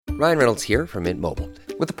Ryan Reynolds here from Mint Mobile.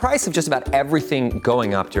 With the price of just about everything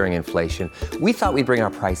going up during inflation, we thought we'd bring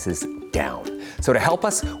our prices down. So to help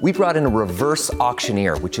us, we brought in a reverse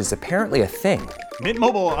auctioneer, which is apparently a thing. Mint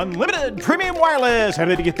Mobile Unlimited Premium Wireless. How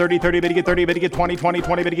to get 30, 30, bit to get 30, bit to get 20, 20,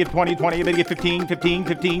 20, bit to get 20, 20, bit to get 15, 15,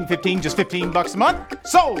 15, 15, just $15 a month?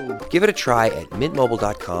 Sold! Give it a try at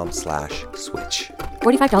mintmobile.com/switch.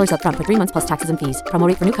 $45 up front for 3 months plus taxes and fees. Promo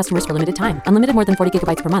rate for new customers for limited time. Unlimited more than 40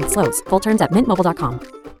 gigabytes per month. Slows full terms at mintmobile.com.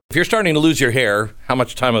 If you're starting to lose your hair, how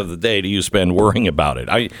much time of the day do you spend worrying about it?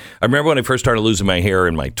 I remember when I first started losing my hair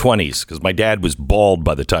in my 20s, because my dad was bald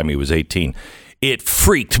by the time he was 18. It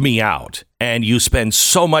freaked me out. And you spend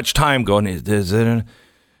so much time going, is it?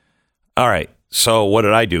 All right. So what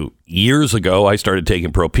did I do? Years ago, I started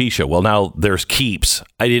taking Propecia. Well, now there's Keeps.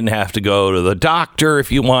 I didn't have to go to the doctor if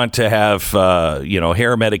you want to have,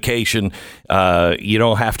 hair medication. You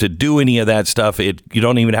don't have to do any of that stuff. You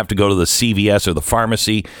don't even have to go to the CVS or the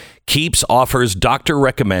pharmacy. Keeps offers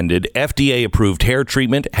doctor-recommended, FDA-approved hair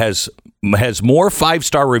treatment, has more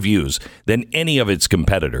 5-star reviews than any of its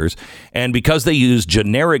competitors. And because they use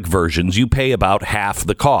generic versions, you pay about half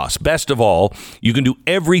the cost. Best of all, you can do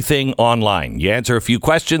everything online. You answer a few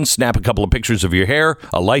questions, snap a couple of pictures of your hair,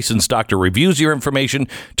 a licensed doctor reviews your information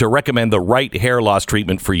to recommend the right hair loss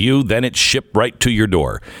treatment for you. Then it's shipped right to your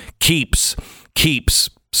door. Keeps.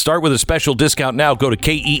 Start with a special discount now. Go to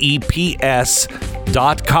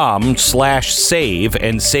keeps.com/save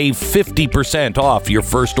and save 50% off your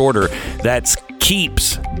first order. That's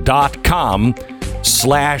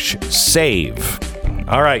keeps.com/save.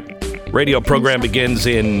 All right. Radio program begins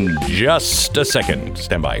in just a second.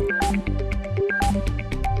 Stand by.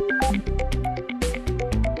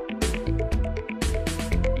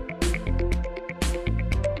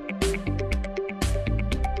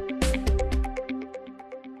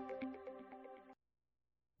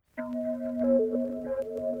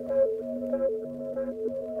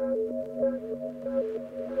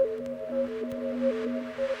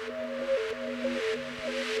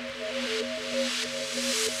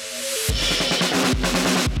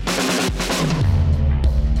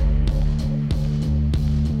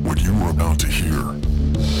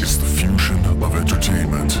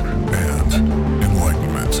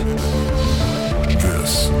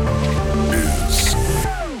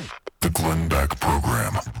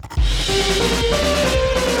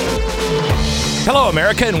 Hello,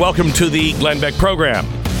 America, and welcome to the Glenn Beck program.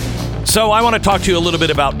 So I want to talk to you a little bit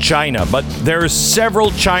about China, but there's several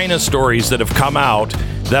China stories that have come out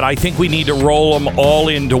that I think we need to roll them all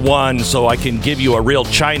into one so I can give you a real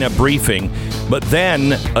China briefing, but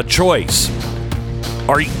then a choice.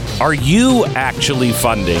 Are you actually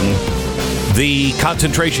funding the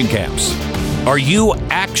concentration camps? Are you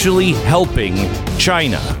actually helping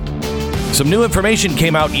China? Some new information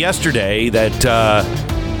came out yesterday that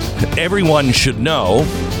everyone should know,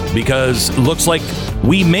 because it looks like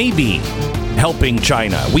we may be helping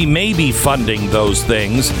China. We may be funding those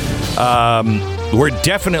things. We're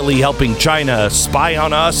definitely helping China spy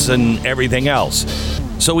on us and everything else.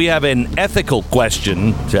 So we have an ethical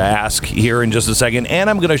question to ask here in just a second, and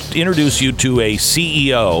I'm going to introduce you to a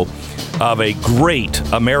CEO of a great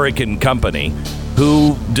American company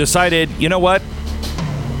who decided, you know what?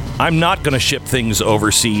 I'm not going to ship things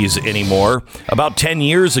overseas anymore. About 10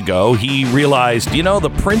 years ago, he realized,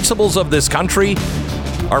 the principles of this country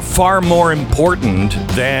are far more important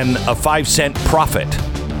than a 5-cent profit.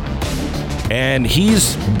 And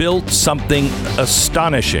he's built something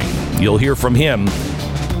astonishing. You'll hear from him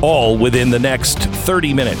all within the next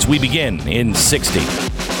 30 minutes. We begin in 60.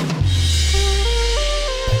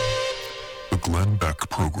 The Glenn Beck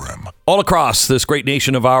Program. All across this great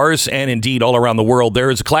nation of ours, and indeed all around the world, there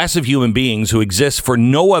is a class of human beings who exist for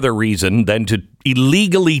no other reason than to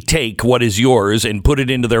illegally take what is yours and put it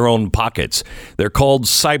into their own pockets. They're called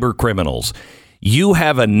cyber criminals. You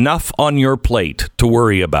have enough on your plate to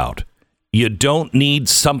worry about. You don't need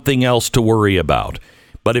something else to worry about.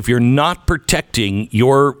 But if you're not protecting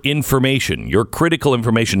your information, your critical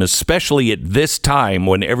information, especially at this time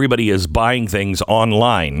when everybody is buying things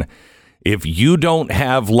online, if you don't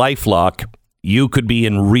have LifeLock, you could be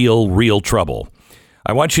in real trouble.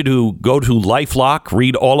 I want you to go to LifeLock,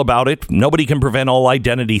 read all about it. Nobody can prevent all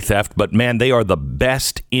identity theft, but man, they are the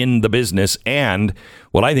best in the business. And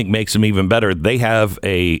what I think makes them even better, they have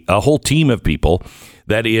a whole team of people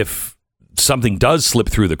that if something does slip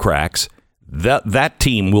through the cracks, that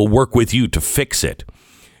team will work with you to fix it.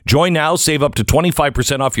 Join now, save up to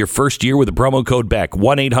 25% off your first year with the promo code Beck,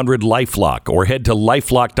 1-800-LifeLock, or head to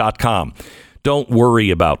lifelock.com. Don't worry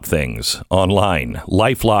about things online.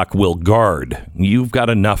 LifeLock will guard. You've got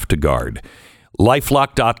enough to guard.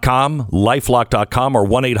 LifeLock.com, LifeLock.com, or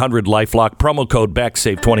 1-800-LifeLock. Promo code Beck,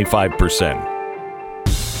 save 25%.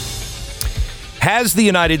 Has the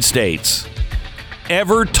United States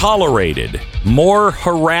ever tolerated more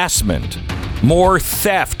harassment, more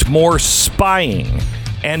theft, more spying,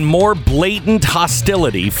 and more blatant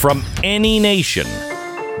hostility from any nation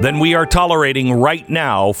than we are tolerating right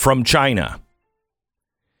now from China?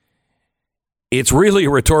 It's really a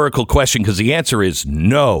rhetorical question because the answer is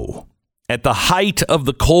no. At the height of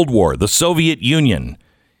the Cold War, the Soviet Union,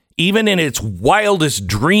 even in its wildest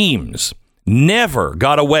dreams, never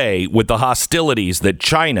got away with the hostilities that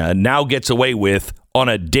China now gets away with on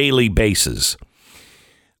a daily basis.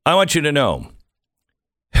 I want you to know,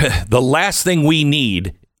 the last thing we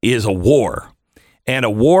need is a war. And a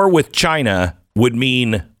war with China would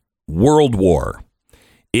mean world war.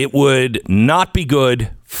 It would not be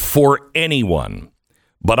good for anyone.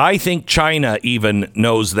 But I think China even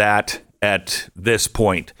knows that at this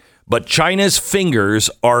point. But China's fingers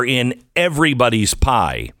are in everybody's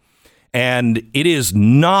pie. And it is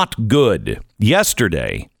not good.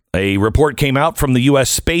 Yesterday, a report came out from the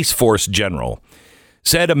U.S. Space Force General.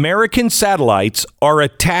 Said American satellites are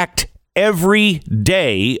attacked every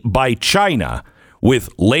day by China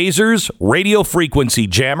with lasers, radio frequency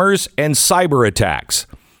jammers, and cyber attacks.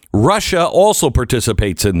 Russia also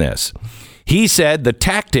participates in this. He said the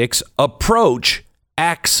tactics approach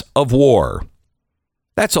acts of war.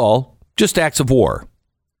 That's all, just acts of war.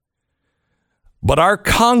 But our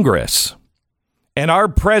Congress and our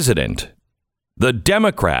president, the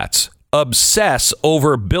Democrats, obsess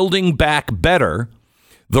over building back better,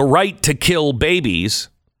 the right to kill babies,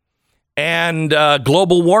 and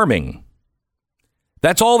global warming.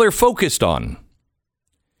 That's all they're focused on.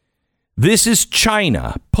 This is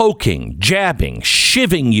China poking, jabbing,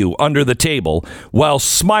 shivving you under the table while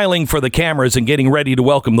smiling for the cameras and getting ready to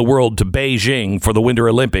welcome the world to Beijing for the Winter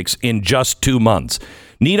Olympics in just 2 months.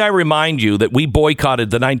 Need I remind you that we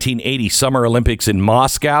boycotted the 1980 Summer Olympics in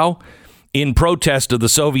Moscow in protest of the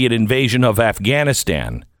Soviet invasion of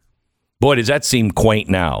Afghanistan? Boy, does that seem quaint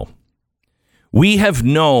now. We have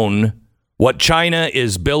known what China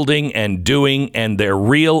is building and doing and their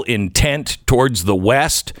real intent towards the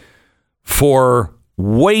West for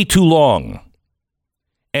way too long.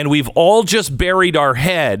 And we've all just buried our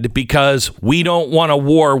head because we don't want a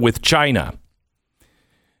war with China.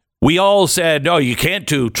 We all said, no, you can't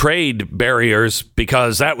do trade barriers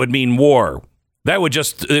because that would mean war. That would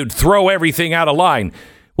just throw everything out of line.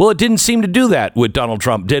 Well, it didn't seem to do that with Donald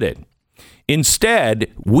Trump, did it?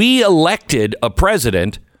 Instead, we elected a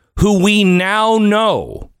president who we now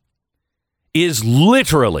know is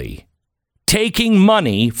literally taking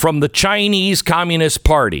money from the Chinese Communist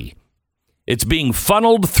Party. It's being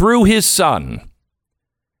funneled through his son.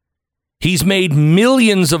 He's made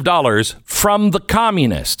millions of dollars from the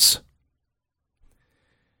communists.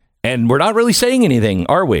 And we're not really saying anything,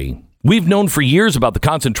 are we? We've known for years about the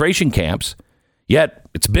concentration camps, yet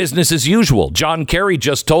it's business as usual. John Kerry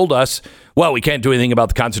just told us, well, we can't do anything about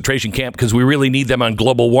the concentration camp because we really need them on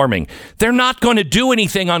global warming. They're not going to do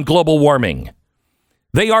anything on global warming.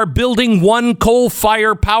 They are building one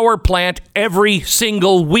coal-fired power plant every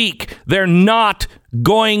single week. They're not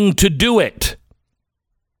going to do it.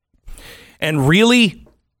 And really,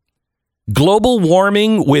 global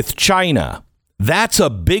warming with China, that's a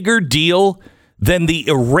bigger deal than the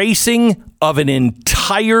erasing of an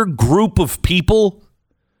entire group of people.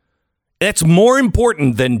 That's more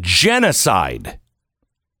important than genocide.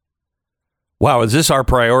 Wow, is this our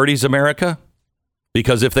priorities, America?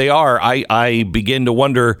 Because if they are, I begin to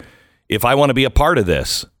wonder if I want to be a part of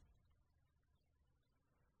this.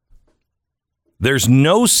 There's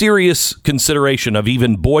no serious consideration of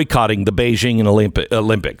even boycotting the Beijing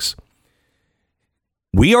Olympics.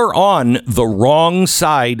 We are on the wrong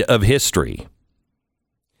side of history.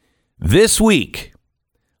 This week,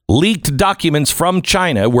 leaked documents from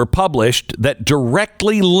China were published that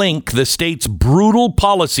directly link the state's brutal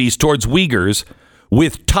policies towards Uyghurs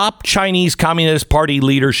with top Chinese Communist Party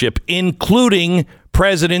leadership, including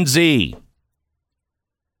President Xi.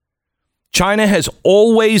 China has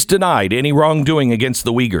always denied any wrongdoing against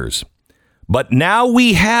the Uyghurs. But now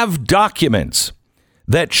we have documents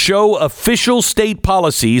that show official state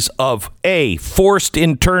policies of A, forced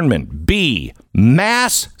internment, B,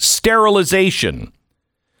 mass sterilization,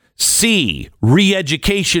 C,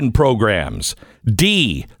 re-education programs,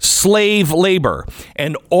 D, slave labor.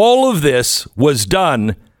 And all of this was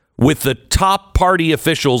done with the top party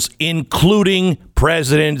officials, including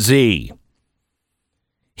President Xi.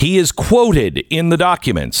 He is quoted in the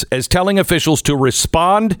documents as telling officials to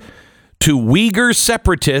respond to Uyghur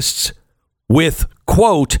separatists with,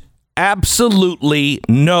 quote, absolutely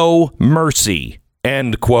no mercy,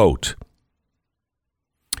 end quote.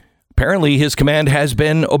 Apparently, his command has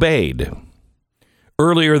been obeyed.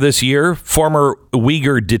 Earlier this year, former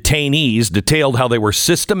Uyghur detainees detailed how they were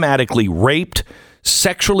systematically raped,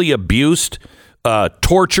 sexually abused,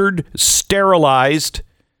 tortured, sterilized,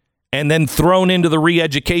 and then thrown into the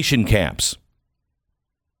re-education camps.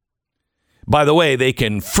 By the way, they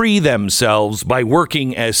can free themselves by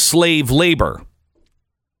working as slave labor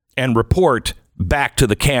and report back to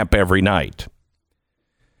the camp every night.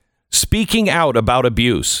 Speaking out about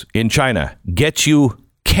abuse in China gets you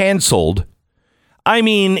canceled. I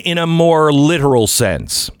mean, in a more literal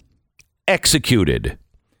sense, executed.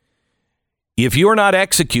 If you're not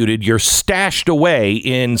executed, you're stashed away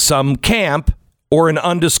in some camp or an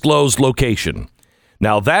undisclosed location.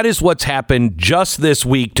 Now, that is what's happened just this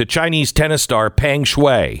week to Chinese tennis star Peng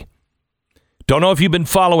Shuai. Don't know if you've been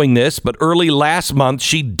following this, but early last month,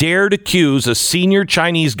 she dared accuse a senior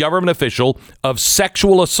Chinese government official of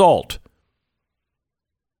sexual assault.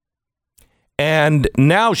 And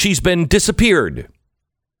now she's been disappeared.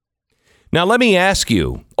 Now, let me ask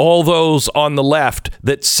you, all those on the left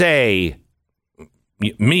that say,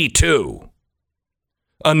 me too,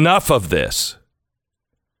 enough of this.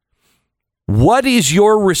 What is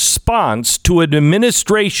your response to an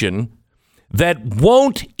administration that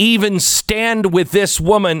won't even stand with this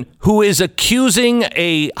woman who is accusing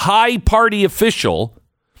a high party official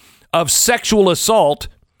of sexual assault,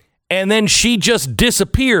 and then she just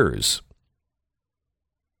disappears?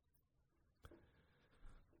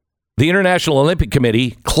 The International Olympic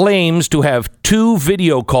Committee claims to have 2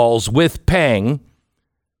 video calls with Peng,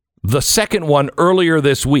 the second one earlier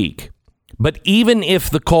this week. But even if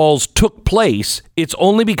the calls took place, it's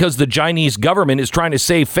only because the Chinese government is trying to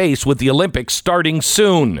save face with the Olympics starting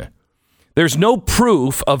soon. There's no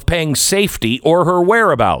proof of Peng's safety or her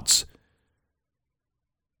whereabouts.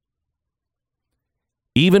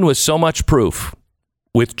 Even with so much proof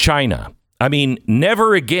with China, I mean,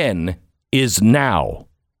 never again is now.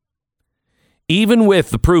 Even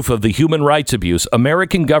with the proof of the human rights abuse,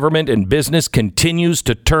 American government and business continues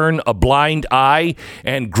to turn a blind eye,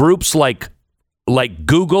 and groups like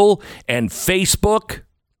Google and Facebook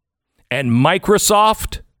and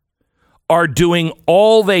Microsoft are doing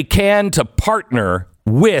all they can to partner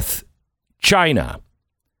with China.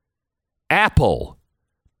 Apple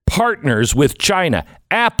partners with China.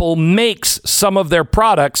 Apple makes some of their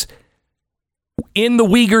products in the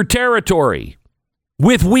Uyghur territory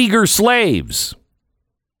with Uyghur slaves.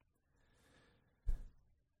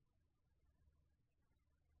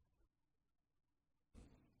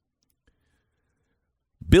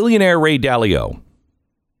 Billionaire Ray Dalio.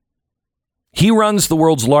 He runs the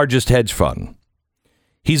world's largest hedge fund.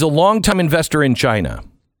 He's a longtime investor in China.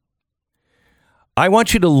 I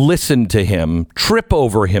want you to listen to him trip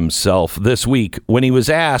over himself this week when he was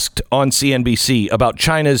asked on CNBC about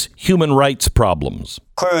China's human rights problems.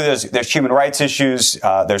 Clearly, there's human rights issues.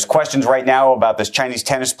 There's questions right now about this Chinese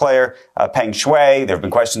tennis player, Peng Shuai. There have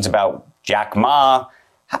been questions about Jack Ma.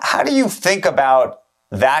 How do you think about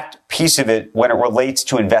that piece of it when it relates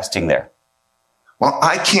to investing there? Well,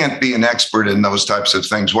 I can't be an expert in those types of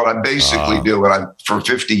things. What I basically do, and for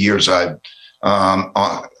 50 years, I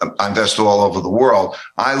invest all over the world.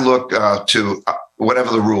 I look to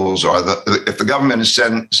whatever the rules are. If the government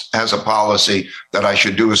has a policy that I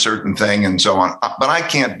should do a certain thing and so on, but I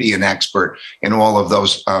can't be an expert in all of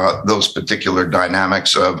those particular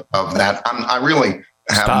dynamics of that. I really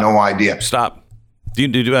have no idea. Stop.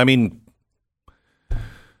 I mean,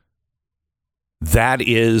 that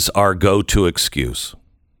is our go-to excuse.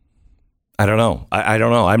 I don't know. I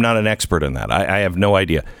don't know. I'm not an expert in that. I have no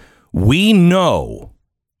idea. We know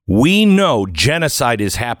genocide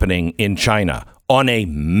is happening in China on a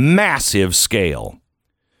massive scale.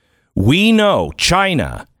 We know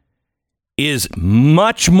China is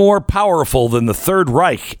much more powerful than the Third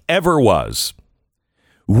Reich ever was.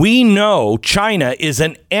 We know China is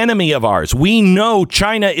an enemy of ours. We know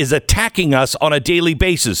China is attacking us on a daily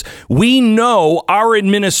basis. We know our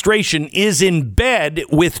administration is in bed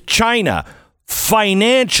with China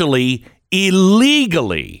financially,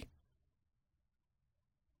 illegally.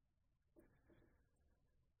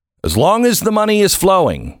 As long as the money is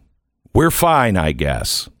flowing, we're fine, I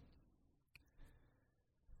guess.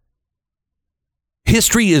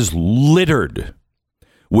 History is littered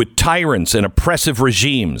with tyrants and oppressive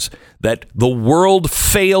regimes that the world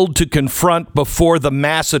failed to confront before the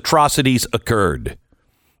mass atrocities occurred.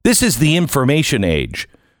 This is the information age.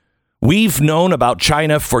 We've known about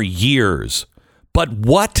China for years, but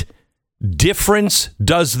what difference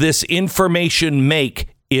does this information make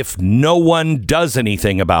if no one does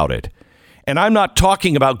anything about it. And I'm not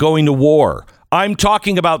talking about going to war. I'm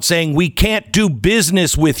talking about saying we can't do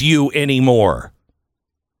business with you anymore.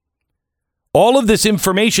 All of this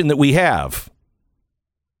information that we have.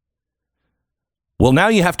 Well, now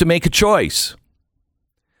you have to make a choice.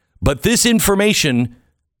 But this information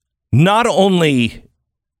not only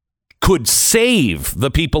could save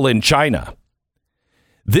the people in China,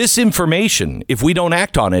 this information, if we don't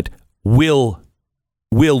act on it, will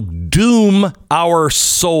doom our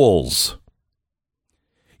souls.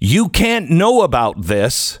 You can't know about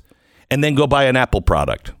this and then go buy an Apple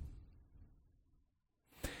product.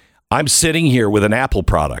 I'm sitting here with an Apple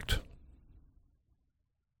product.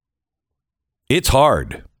 It's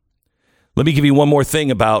hard. Let me give you one more thing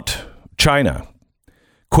about China.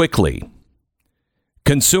 Quickly.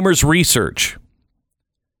 Consumers Research.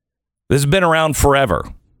 This has been around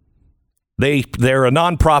forever. They're a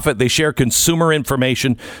nonprofit. They share consumer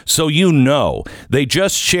information. So you know. They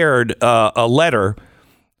just shared a letter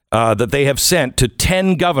that they have sent to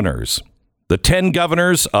 10 governors. The 10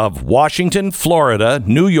 governors of Washington, Florida,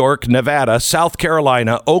 New York, Nevada, South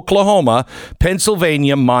Carolina, Oklahoma,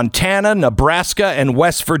 Pennsylvania, Montana, Nebraska, and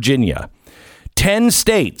West Virginia. 10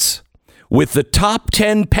 states with the top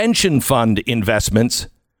 10 pension fund investments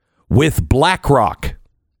with BlackRock.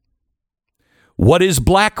 What is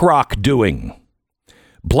BlackRock doing?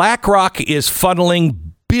 BlackRock is funneling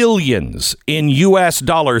billions in U.S.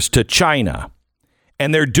 dollars to China.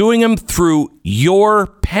 And they're doing them through your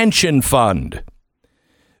pension fund.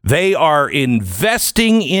 They are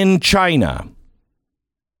investing in China.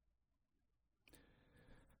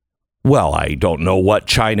 Well, I don't know what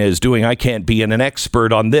China is doing. I can't be an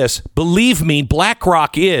expert on this. Believe me,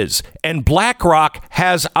 BlackRock is. And BlackRock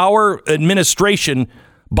has our administration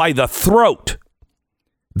by the throat.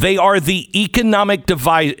 They are the economic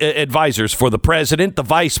advisors for the president, the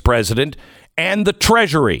vice president, and the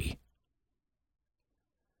treasury.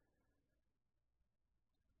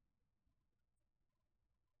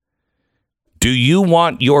 Do you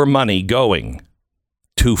want your money going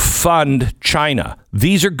to fund China?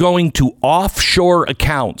 These are going to offshore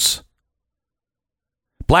accounts.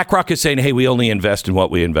 BlackRock is saying, hey, we only invest in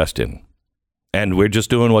what we invest in. And we're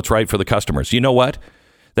just doing what's right for the customers. You know what?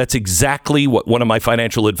 That's exactly what one of my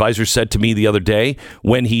financial advisors said to me the other day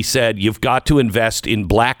when he said, you've got to invest in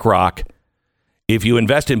BlackRock. If you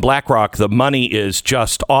invest in BlackRock, the money is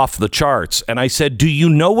just off the charts. And I said, do you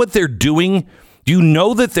know what they're doing? Do you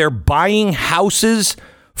know that they're buying houses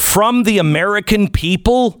from the American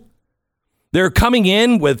people? They're coming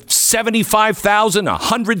in with $75,000,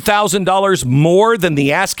 $100,000 more than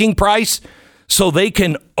the asking price so they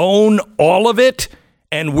can own all of it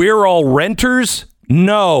and we're all renters?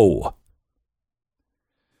 No.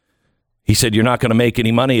 He said, you're not going to make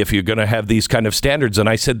any money if you're going to have these kind of standards. And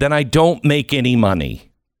I said, then I don't make any money.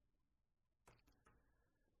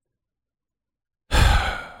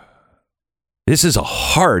 This is a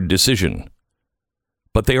hard decision,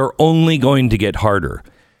 but they are only going to get harder.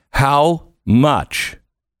 How much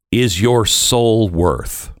is your soul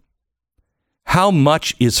worth? How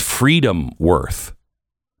much is freedom worth?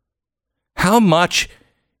 What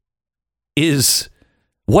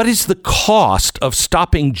is the cost of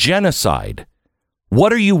stopping genocide?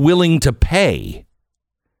 What are you willing to pay?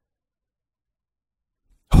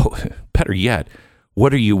 Oh, better yet,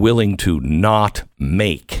 what are you willing to not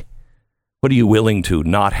make? What are you willing to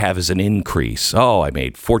not have as an increase? Oh, I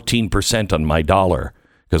made 14% on my dollar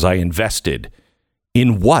because I invested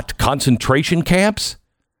in what? Concentration camps?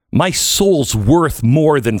 My soul's worth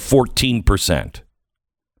more than 14%.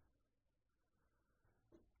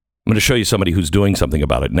 I'm going to show you somebody who's doing something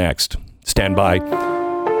about it next. Stand by.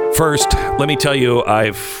 First, let me tell you,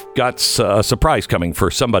 I've got a surprise coming for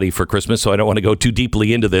somebody for Christmas, so I don't want to go too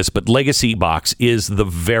deeply into this, but Legacy Box is the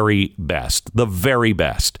very best. The very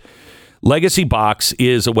best. Legacy Box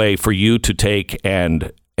is a way for you to take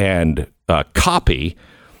and copy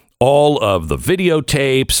all of the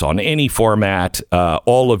videotapes on any format,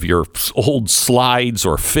 all of your old slides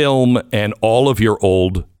or film, and all of your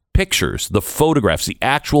old pictures, the photographs, the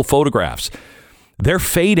actual photographs. They're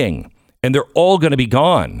fading, and they're all going to be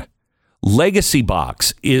gone. Legacy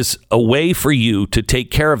Box is a way for you to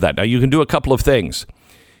take care of that. Now, you can do a couple of things.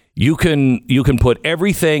 You can put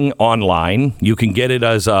everything online. You can get it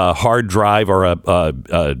as a hard drive or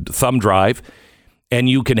a thumb drive, and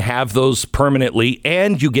you can have those permanently,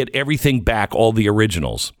 and you get everything back, all the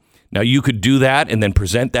originals. Now, you could do that and then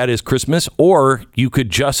present that as Christmas, or you could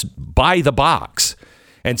just buy the box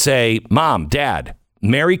and say, Mom, Dad,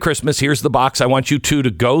 Merry Christmas. Here's the box. I want you to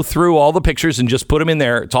go through all the pictures and just put them in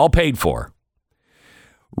there. It's all paid for.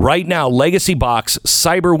 Right now, Legacy Box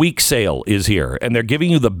Cyber Week sale is here, and they're giving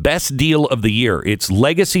you the best deal of the year. It's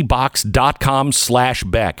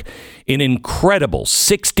legacybox.com/Beck. An incredible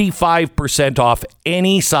 65% off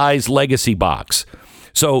any size Legacy Box.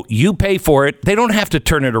 So you pay for it. They don't have to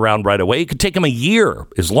turn it around right away. It could take them a year.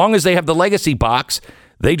 As long as they have the Legacy Box,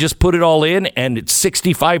 they just put it all in, and it's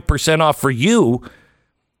 65% off for you.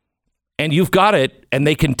 And you've got it, and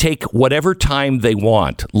they can take whatever time they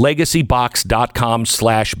want.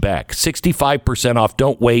 Legacybox.com/Beck. 65% off.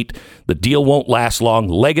 Don't wait. The deal won't last long.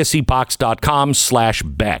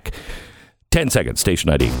 Legacybox.com/Beck. 10 seconds.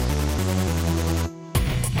 Station ID.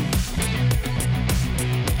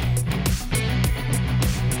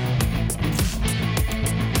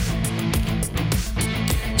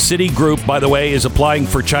 Citigroup, by the way, is applying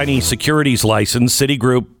for Chinese securities license.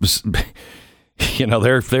 Citigroup, you know,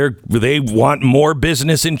 they want more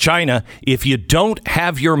business in China. If you don't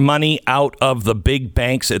have your money out of the big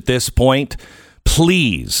banks at this point,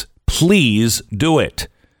 please do it.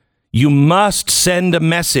 You must send a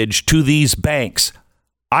message to these banks.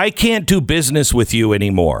 I can't do business with you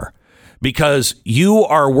anymore because you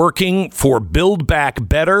are working for Build Back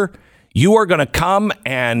Better. You are going to come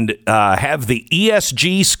and have the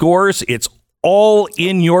ESG scores. It's all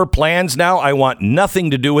in your plans now. I want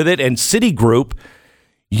nothing to do with it. And Citigroup,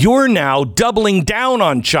 you're now doubling down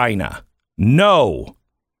on China. No.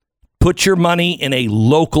 Put your money in a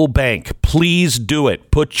local bank. Please do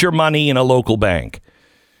it. Put your money in a local bank.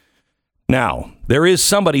 Now, there is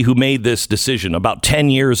somebody who made this decision about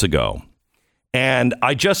 10 years ago. And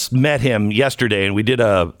I just met him yesterday, and we did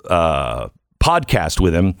a podcast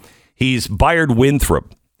with him. He's Bayard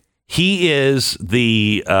Winthrop. He is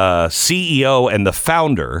the CEO and the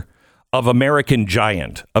founder of American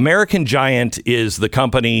Giant. American Giant is the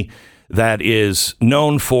company that is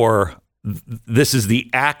known for, this is the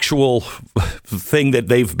actual thing that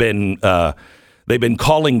they've been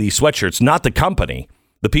calling these sweatshirts, not the company,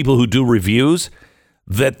 the people who do reviews,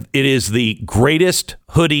 that it is the greatest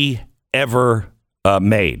hoodie ever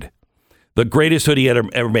made. The greatest hoodie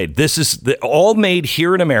ever made. This is all made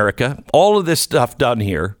here in America. All of this stuff done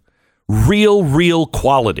here. Real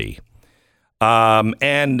quality.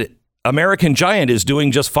 And American Giant is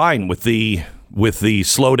doing just fine with the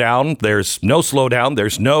slowdown. There's no slowdown.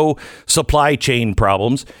 There's no supply chain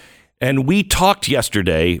problems. And we talked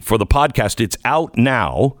yesterday for the podcast. It's out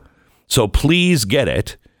now, so please get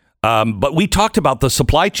it. But we talked about the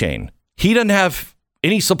supply chain. He doesn't have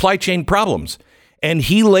any supply chain problems. And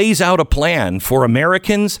he lays out a plan for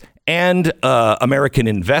Americans and American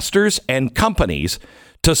investors and companies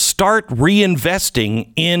to start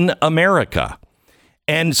reinvesting in America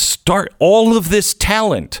and start all of this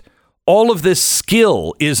talent, all of this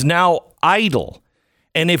skill is now idle.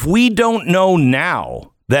 And if we don't know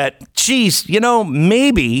now that, geez, you know,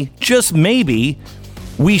 maybe, just maybe,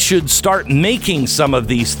 we should start making some of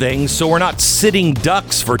these things so we're not sitting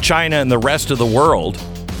ducks for China and the rest of the world.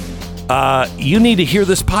 You need to hear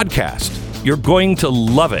this podcast. You're going to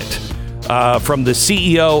love it. From the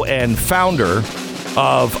CEO and founder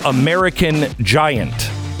of American Giant.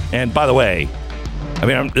 And by the way, I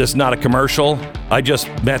mean, it's not a commercial. I just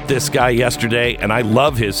met this guy yesterday, and I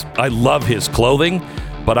love his clothing.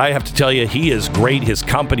 But I have to tell you, he is great. His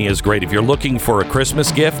company is great. If you're looking for a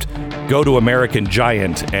Christmas gift, go to American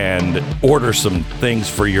Giant and order some things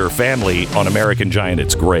for your family on American Giant.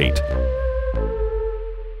 It's great.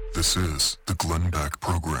 This is the Glenn Beck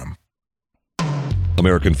Program.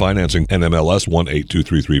 American Financing, NMLS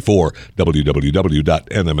 182334,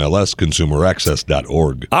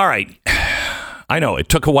 www.nmlsconsumeraccess.org. All right. I know it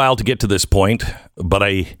took a while to get to this point, but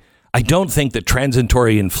I don't think that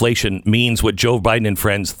transitory inflation means what Joe Biden and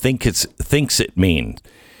friends thinks it means.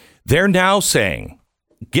 They're now saying,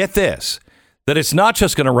 get this, that it's not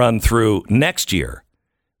just going to run through next year.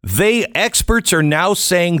 Experts are now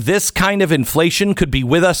saying this kind of inflation could be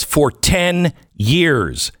with us for 10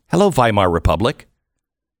 years. Hello, Weimar Republic.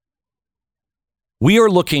 We are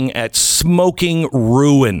looking at smoking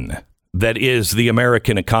ruin that is the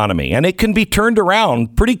American economy, and it can be turned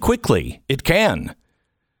around pretty quickly. It can.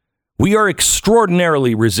 We are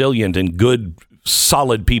extraordinarily resilient and good,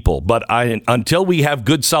 solid people, but until we have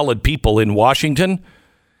good, solid people in Washington,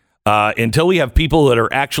 until we have people that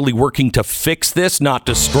are actually working to fix this, not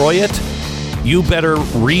destroy it, you better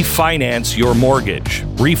refinance your mortgage.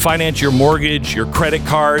 Refinance your mortgage, your credit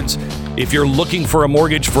cards. If you're looking for a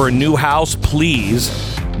mortgage for a new house, please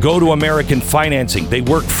go to American Financing. They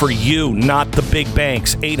work for you, not the big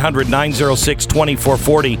banks.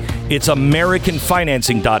 800-906-2440. It's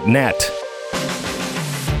AmericanFinancing.net.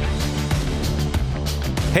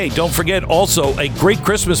 Hey, don't forget also a great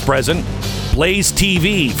Christmas present Blaze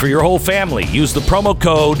TV for your whole family. Use the promo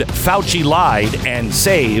code Fauci Lied and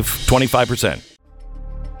save 25%.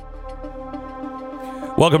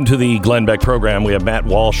 Welcome to the Glenn Beck program. We have Matt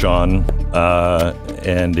Walsh on,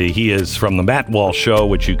 and he is from the Matt Walsh Show,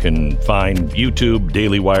 which you can find YouTube,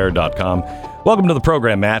 dailywire.com. Welcome to the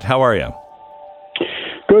program, Matt. How are you?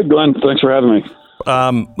 Good, Glenn. Thanks for having me.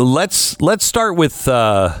 Let's start with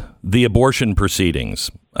the abortion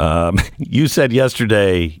proceedings. You said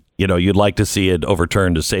yesterday, you'd like to see it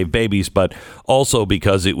overturned to save babies, but also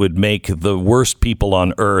because it would make the worst people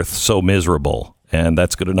on earth so miserable, and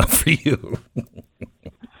that's good enough for you.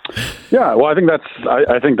 Yeah, well, I think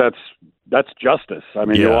that's justice. I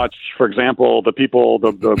mean, you watch, for example,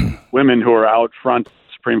 the women who are out front of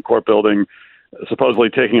the Supreme Court building, supposedly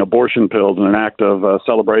taking abortion pills in an act of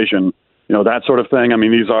celebration. That sort of thing. I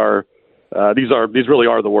mean, these really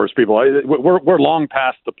are the worst people. We're long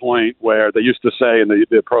past the point where they used to say in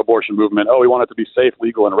the pro-abortion movement, "Oh, we want it to be safe,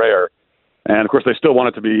 legal, and rare." And of course, they still want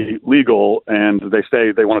it to be legal, and they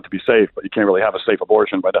say they want it to be safe, but you can't really have a safe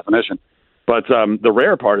abortion by definition. But the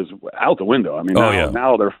rare part is out the window. I mean,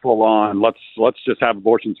 now they're full on. Let's just have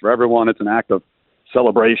abortions for everyone. It's an act of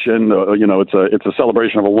celebration. It's a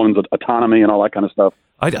celebration of a woman's autonomy and all that kind of stuff.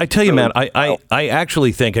 I tell you, man, I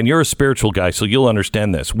actually think, and you're a spiritual guy, so you'll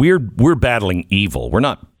understand this. We're battling evil. We're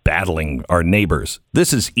not battling our neighbors.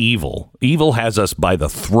 This is evil. Evil has us by the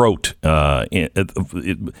throat.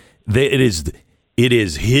 It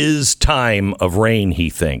is his time of reign, he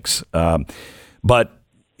thinks. But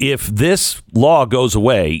if this law goes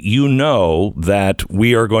away, that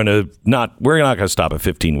we're not going to stop at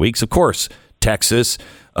 15 weeks. Of course, Texas,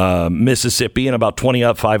 Mississippi, and about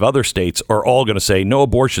 25 other states are all going to say no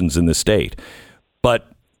abortions in this state.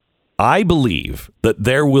 But I believe that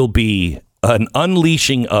there will be an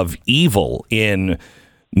unleashing of evil in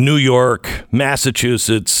New York,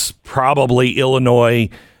 Massachusetts, probably Illinois,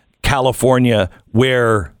 California,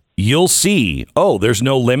 where you'll see, there's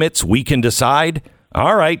no limits. We can decide.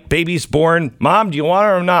 All right, baby's born. Mom, do you want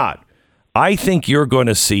it or not? I think you're going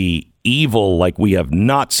to see evil like we have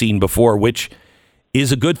not seen before, which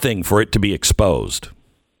is a good thing for it to be exposed.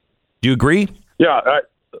 Do you agree? Yeah,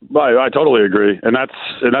 I totally agree. And that's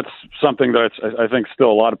something that I think still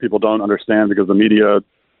a lot of people don't understand because the media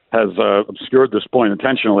has obscured this point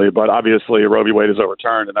intentionally. But obviously, Roe v. Wade is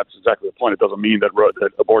overturned, and that's exactly the point. It doesn't mean that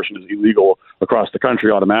abortion is illegal across the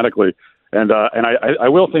country automatically. And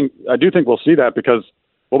I do think we'll see that because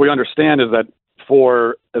what we understand is that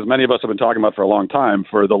for as many of us have been talking about for a long time,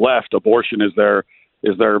 for the left, abortion is their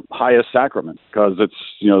highest sacrament because it's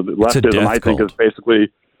leftism. I think is basically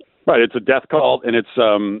right. It's a death cult, and it's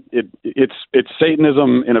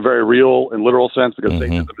Satanism in a very real and literal sense because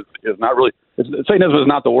Satanism is not really Satanism is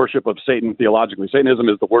not the worship of Satan theologically. Satanism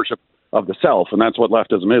is the worship of the self, and that's what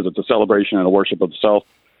leftism is. It's a celebration and a worship of the self.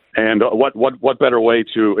 And what better way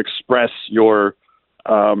to express your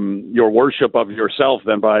worship of yourself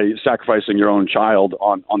than by sacrificing your own child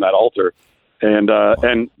on that altar? And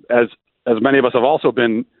as many of us have also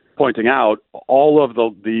been pointing out, all of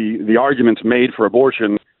the arguments made for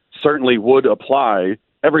abortion certainly would apply.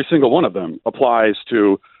 Every single one of them applies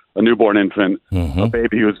to a newborn infant, a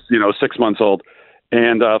baby who's 6 months old.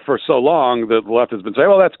 And for so long, the left has been saying,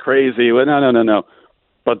 "Well, that's crazy." Well, no.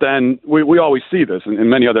 But then we always see this. In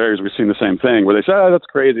many other areas, we've seen the same thing where they say, that's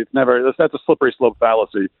crazy. That's a slippery slope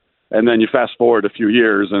fallacy. And then you fast forward a few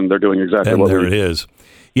years and they're doing exactly what it is.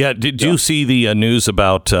 Yeah. Did you see the news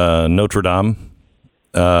about Notre Dame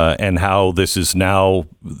and how this is now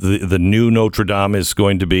the new Notre Dame is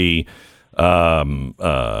going to be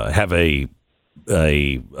have a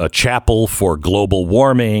chapel for global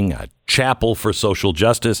warming, a chapel for social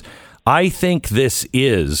justice? I think this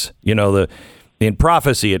is, in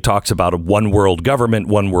prophecy, it talks about a one world government,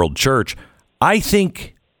 one world church. I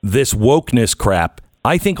think this wokeness crap,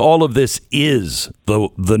 I think all of this is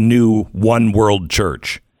the new one world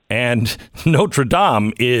church. And Notre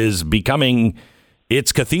Dame is becoming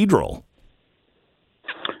its cathedral.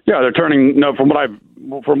 Yeah, they're turning, from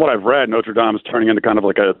what I've read, Notre Dame is turning into kind of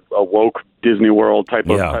like a woke Disney World type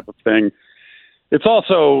of thing. It's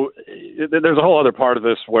also, there's a whole other part of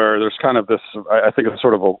this where there's kind of this, I think it's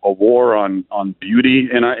sort of a war on beauty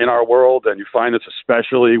in our world. And you find this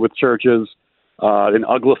especially with churches, an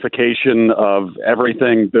uglification of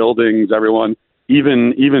everything, buildings, everyone,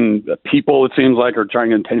 even people, it seems like, are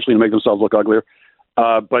trying intentionally to make themselves look uglier.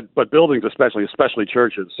 But buildings, especially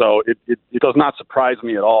churches. So it does not surprise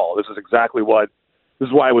me at all. This is exactly this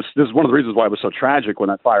is one of the reasons why it was so tragic when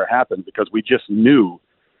that fire happened, because we just knew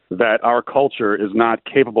that our culture is not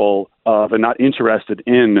capable of and not interested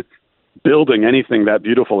in building anything that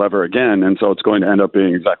beautiful ever again, and so it's going to end up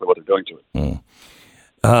being exactly what they're doing to it.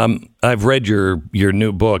 I've read your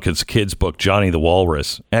new book. It's a kid's book, Johnny the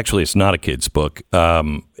Walrus. Actually, it's not a kid's book.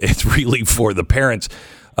 It's really for the parents.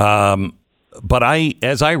 But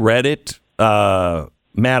as I read it,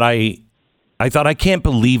 Matt, I thought, I can't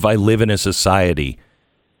believe I live in a society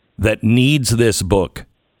that needs this book,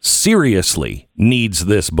 seriously needs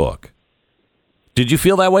this book. Did you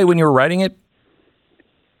feel that way when you were writing it?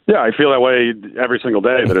 Yeah, I feel that way every single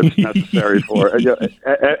day, that it's necessary for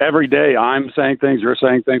every day. I'm saying things, you're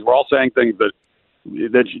saying things, we're all saying things that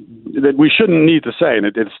we shouldn't need to say, and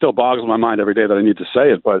it still boggles my mind every day that I need to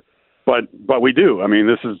say it, but we do. I mean,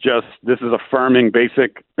 this is affirming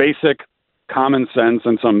basic common sense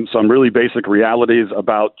and some really basic realities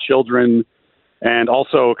about children, and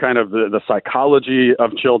also kind of the psychology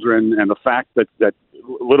of children, and the fact that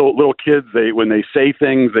little kids, when they say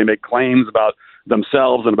things, they make claims about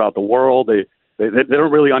themselves and about the world. They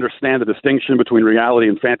don't really understand the distinction between reality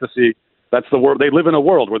and fantasy. That's the world. They live in a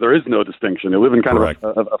world where there is no distinction. They live in kind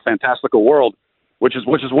of a fantastical world, which is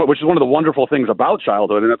one of the wonderful things about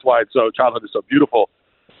childhood, and that's why childhood is so beautiful,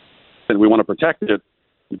 and we want to protect it.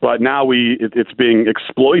 But now it's being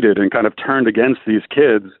exploited and kind of turned against these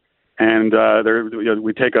kids. And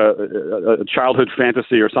we take a childhood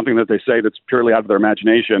fantasy or something that they say that's purely out of their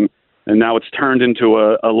imagination, and now it's turned into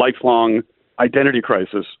a lifelong identity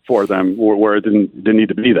crisis for them, where it didn't need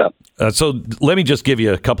to be that. So let me just give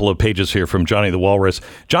you a couple of pages here from Johnny the Walrus.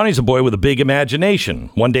 Johnny's a boy with a big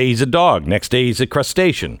imagination. One day he's a dog. Next day he's a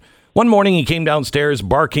crustacean. One morning he came downstairs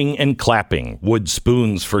barking and clapping, wood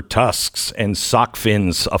spoons for tusks and sock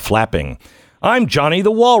fins a-flapping. I'm Johnny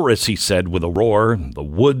the Walrus, he said with a roar. The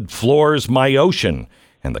wood floor's my ocean,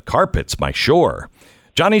 and the carpet's my shore.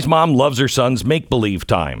 Johnny's mom loves her son's make-believe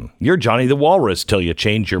time. You're Johnny the Walrus till you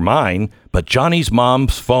change your mind. But Johnny's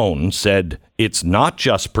mom's phone said, it's not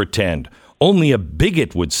just pretend. Only a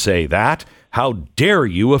bigot would say that. How dare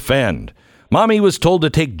you offend? Mommy was told to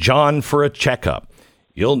take John for a checkup.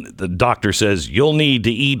 The doctor says you'll need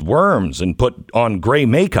to eat worms and put on gray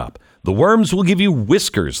makeup. The worms will give you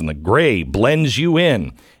whiskers and the gray blends you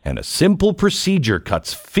in. And a simple procedure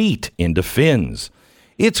cuts feet into fins.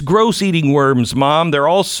 It's gross eating worms, Mom. They're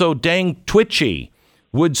all so dang twitchy.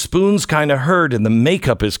 Wood spoons kind of hurt and the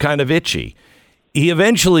makeup is kind of itchy. He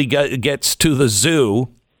eventually gets to the zoo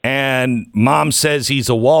and Mom says he's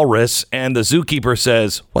a walrus and the zookeeper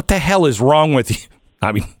says, what the hell is wrong with you?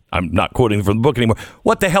 I mean, I'm not quoting from the book anymore.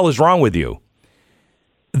 What the hell is wrong with you?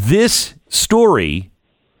 This story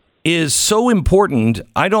is so important.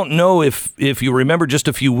 I don't know if you remember just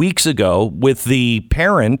a few weeks ago with the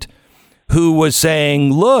parent who was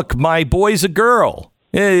saying, look, my boy's a girl.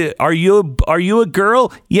 Are you a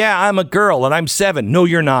girl? Yeah, I'm a girl and I'm 7. No,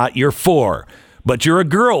 you're not. You're 4. But you're a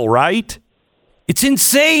girl, right? It's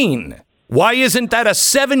insane. Why isn't that a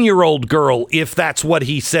 7-year-old girl if that's what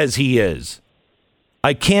he says he is?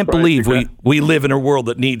 I can't believe we live in a world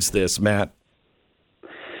that needs this, Matt.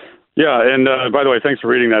 Yeah, and by the way, thanks for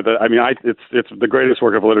reading that. I mean, it's the greatest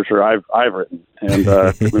work of literature I've written, and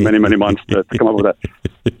it took me many months to come up with that.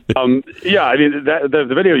 Yeah, I mean,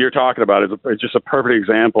 the video you're talking about is just a perfect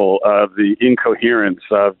example of the incoherence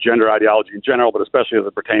of gender ideology in general, but especially as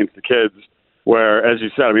it pertains to kids. Where, as you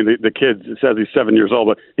said, I mean, the kid says he's 7 years old,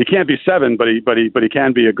 but he can't be 7, but he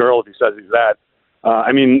can be a girl if he says he's that.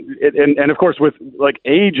 I mean, and of course, with like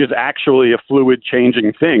age is actually a fluid,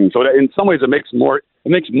 changing thing. So in some ways, it makes more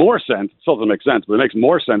sense. It still doesn't make sense, but it makes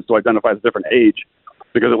more sense to identify as a different age,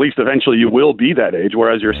 because at least eventually you will be that age,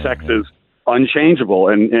 whereas your sex is unchangeable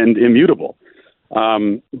and immutable.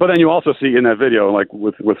 But then you also see in that video, like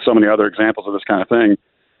with so many other examples of this kind of thing,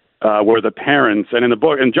 where the parents, and in the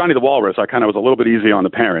book, and Johnny the Walrus, I kind of was a little bit easy on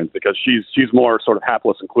the parents because she's more sort of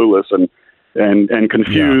hapless and clueless and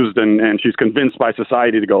confused, and she's convinced by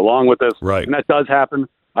society to go along with this. Right. And that does happen.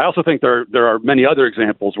 I also think there are many other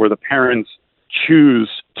examples where the parents choose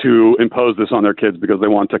to impose this on their kids because they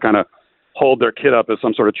want to kind of hold their kid up as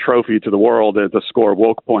some sort of trophy to the world at the score of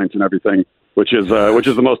woke points and everything, which is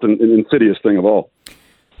the most insidious thing of all.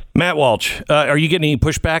 Matt Walsh, are you getting any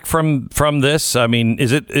pushback from this? I mean,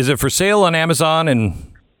 is it for sale on Amazon,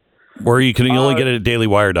 and or you can only get it at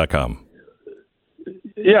dailywire.com?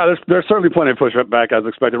 Yeah, there's certainly plenty of pushback as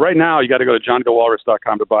expected. Right now, you got to go to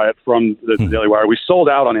johnnythewalrus.com to buy it from the Daily Wire. We sold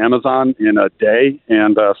out on Amazon in a day,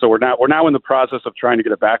 and so we're now in the process of trying to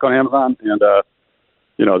get it back on Amazon, and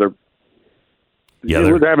they're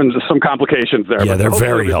having some complications there. Yeah, they're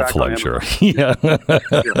very helpful, I'm sure. Yeah.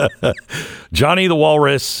 Johnny the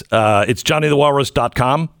Walrus. It's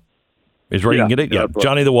johnnythewalrus.com. is where you can get it. Yeah,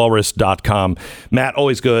 JohnnyTheWalrus.com. Matt,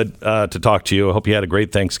 always good to talk to you. I hope you had a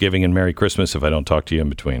great Thanksgiving and Merry Christmas if I don't talk to you in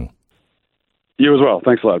between. You as well.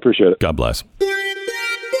 Thanks a lot. Appreciate it. God bless.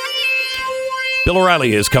 Bill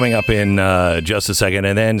O'Reilly is coming up in just a second,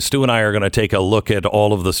 and then Stu and I are going to take a look at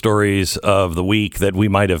all of the stories of the week that we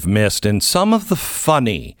might have missed and some of the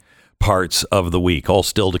funny parts of the week, all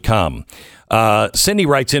still to come. Cindy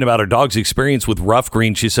writes in about her dog's experience with Rough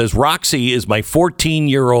Green. She says, Roxy is my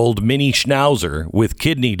 14-year-old mini schnauzer with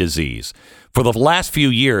kidney disease. For the last few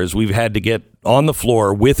years, we've had to get on the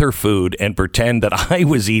floor with her food and pretend that I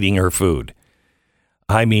was eating her food.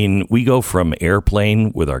 I mean, we go from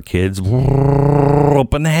airplane with our kids,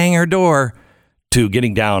 open the hangar door, to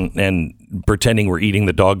getting down and pretending we're eating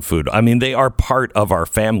the dog food. I mean, they are part of our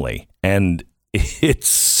family, and it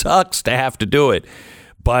sucks to have to do it.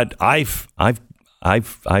 But I've done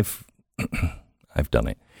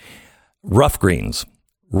it. Rough Greens.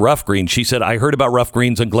 She said, I heard about Rough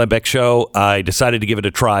Greens on Glenn Beck Show. I decided to give it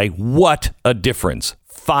a try. What a difference.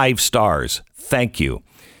 5 stars. Thank you.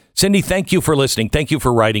 Cindy, thank you for listening. Thank you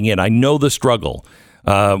for writing in. I know the struggle.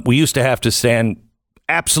 We used to have to stand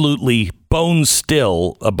absolutely bone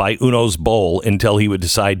still by Uno's bowl until he would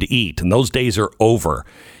decide to eat. And those days are over.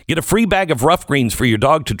 Get a free bag of Rough Greens for your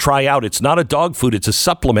dog to try out. It's not a dog food. It's a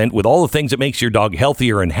supplement with all the things that makes your dog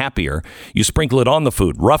healthier and happier. You sprinkle it on the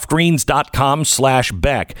food.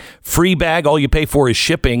 Roughgreens.com/Beck. Free bag. All you pay for is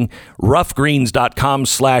shipping.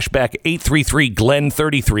 Roughgreens.com/Beck.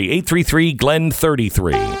 833-GLEN-33.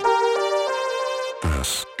 833-GLEN-33.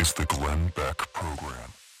 This is the Glenn Beck Program.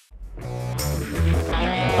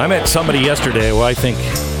 I met somebody yesterday who I think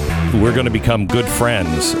we're going to become good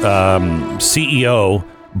friends. CEO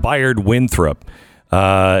Bayard Winthrop.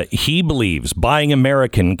 He believes buying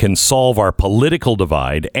American can solve our political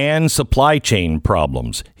divide and supply chain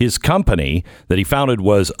problems. His company that he founded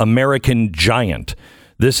was American Giant.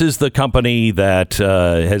 This is the company that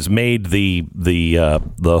has made the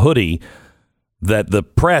hoodie that the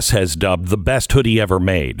press has dubbed the best hoodie ever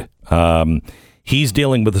made. He's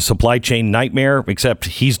dealing with a supply chain nightmare, except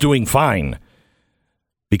he's doing fine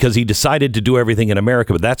because he decided to do everything in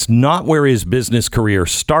America. But that's not where his business career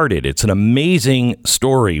started. It's an amazing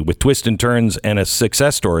story with twists and turns and a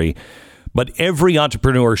success story. But every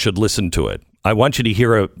entrepreneur should listen to it. I want you to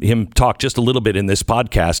hear him talk just a little bit in this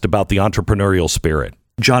podcast about the entrepreneurial spirit.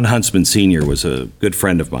 John Huntsman Sr. was a good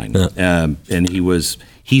friend of mine. And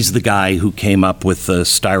he's the guy who came up with the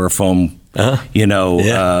styrofoam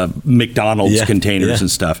McDonald's containers and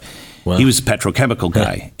stuff. Wow. He was a petrochemical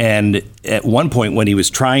guy. And at one point when he was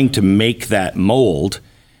trying to make that mold,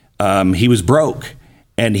 he was broke.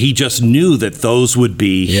 And he just knew that those would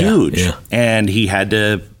be huge. Yeah. And he had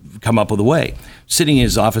to come up with a way. Sitting in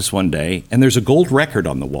his office one day, and there's a gold record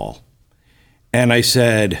on the wall. And I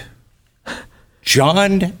said,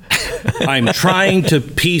 John, I'm trying to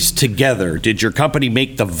piece together. Did your company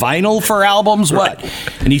make the vinyl for albums? What? Right.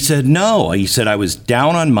 And he said, no. He said, I was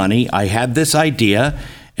down on money. I had this idea.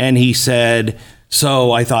 And he said,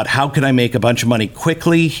 so I thought, how could I make a bunch of money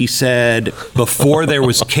quickly? He said, before there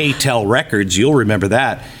was K-Tel Records, you'll remember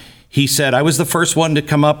that. He said, I was the first one to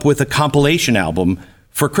come up with a compilation album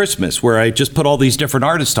for Christmas where I just put all these different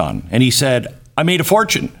artists on. And he said, I made a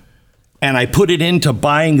fortune. And I put it into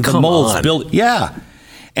buying the molds. Yeah.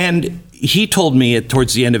 And he told me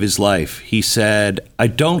towards the end of his life, he said, I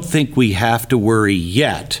don't think we have to worry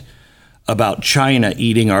yet about China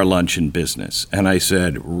eating our lunch in business. And I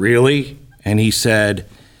said, really? And he said,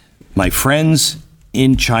 my friends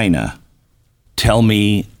in China tell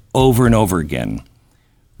me over and over again,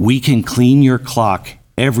 we can clean your clock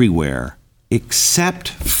everywhere except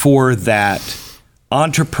for that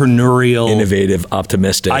entrepreneurial, innovative,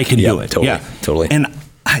 optimistic. I can do it. Totally. And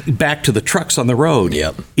back to the trucks on the road.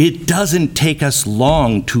 Yep. It doesn't take us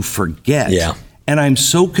long to forget. Yeah. And I'm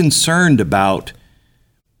so concerned about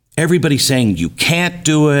everybody saying you can't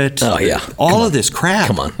do it. Oh yeah, all of this crap.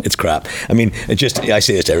 Come on, it's crap. I mean, I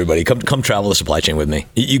say this to everybody: come travel the supply chain with me.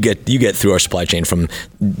 You get through our supply chain from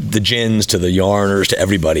the gins to the yarners to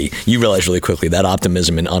everybody. You realize really quickly that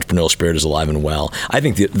optimism and entrepreneurial spirit is alive and well. I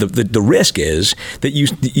think the risk is that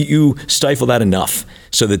you stifle that enough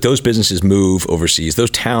so that those businesses move overseas.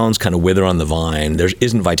 Those towns kind of wither on the vine. There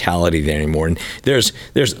isn't vitality there anymore. And there's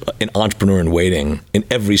an entrepreneur in waiting in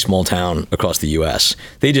every small town across the U.S.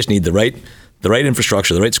 They just need the right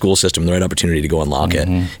infrastructure, the right school system, the right opportunity to go unlock it.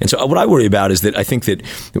 And so what I worry about is that I think that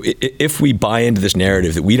if we buy into this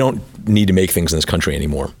narrative that we don't need to make things in this country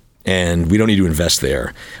anymore, and we don't need to invest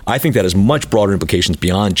there. I think that has much broader implications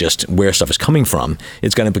beyond just where stuff is coming from.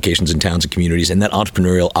 It's got implications in towns and communities, and that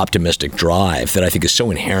entrepreneurial, optimistic drive that I think is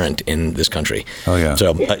so inherent in this country. Oh yeah.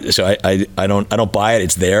 So I don't buy it.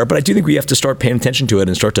 It's there, but I do think we have to start paying attention to it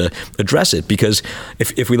and start to address it, because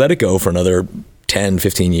if we let it go for another 10,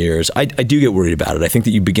 15 years, I do get worried about it. I think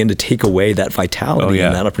that you begin to take away that vitality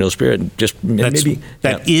and that entrepreneurial spirit.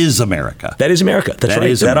 That is America. That is America. That's right.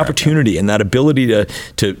 That America. Opportunity and that ability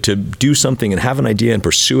to do something and have an idea and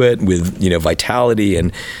pursue it with vitality.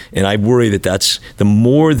 And I worry that that's the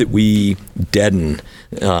more that we deaden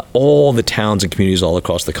all the towns and communities all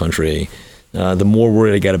across the country, the more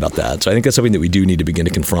worried I get about that. So I think that's something that we do need to begin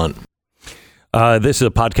to confront. This is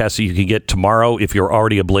a podcast that you can get tomorrow. If you're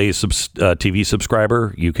already a Blaze TV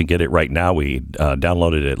subscriber, you can get it right now. We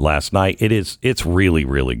downloaded it last night. It's really,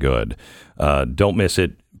 really good. Don't miss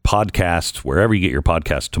it. Podcast, wherever you get your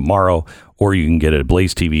podcast tomorrow, or you can get it at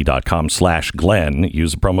blazetv.com/Glenn.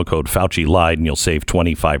 Use the promo code Fauci Lied and you'll save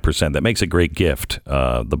 25%. That makes a great gift,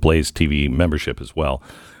 the Blaze TV membership as well.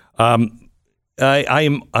 I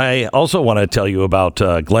also want to tell you about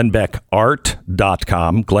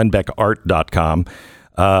GlennBeckArt.com. GlennBeckArt.com.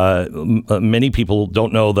 Many people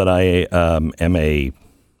don't know that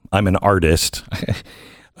I'm an artist,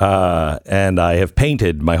 and I have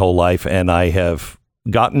painted my whole life, and I have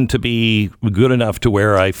gotten to be good enough to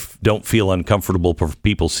where I don't feel uncomfortable for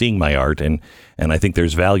people seeing my art, and I think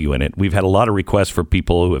there's value in it. We've had a lot of requests for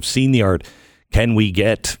people who have seen the art. Can we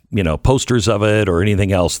get, posters of it or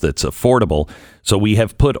anything else that's affordable? So we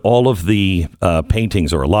have put all of the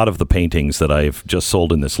paintings, or a lot of the paintings that I've just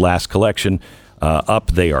sold in this last collection up.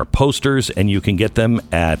 They are posters, and you can get them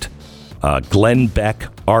at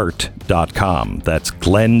GlennBeckArt.com. That's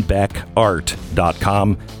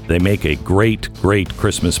GlennBeckArt.com. They make a great, great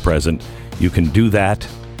Christmas present. You can do that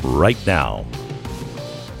right now.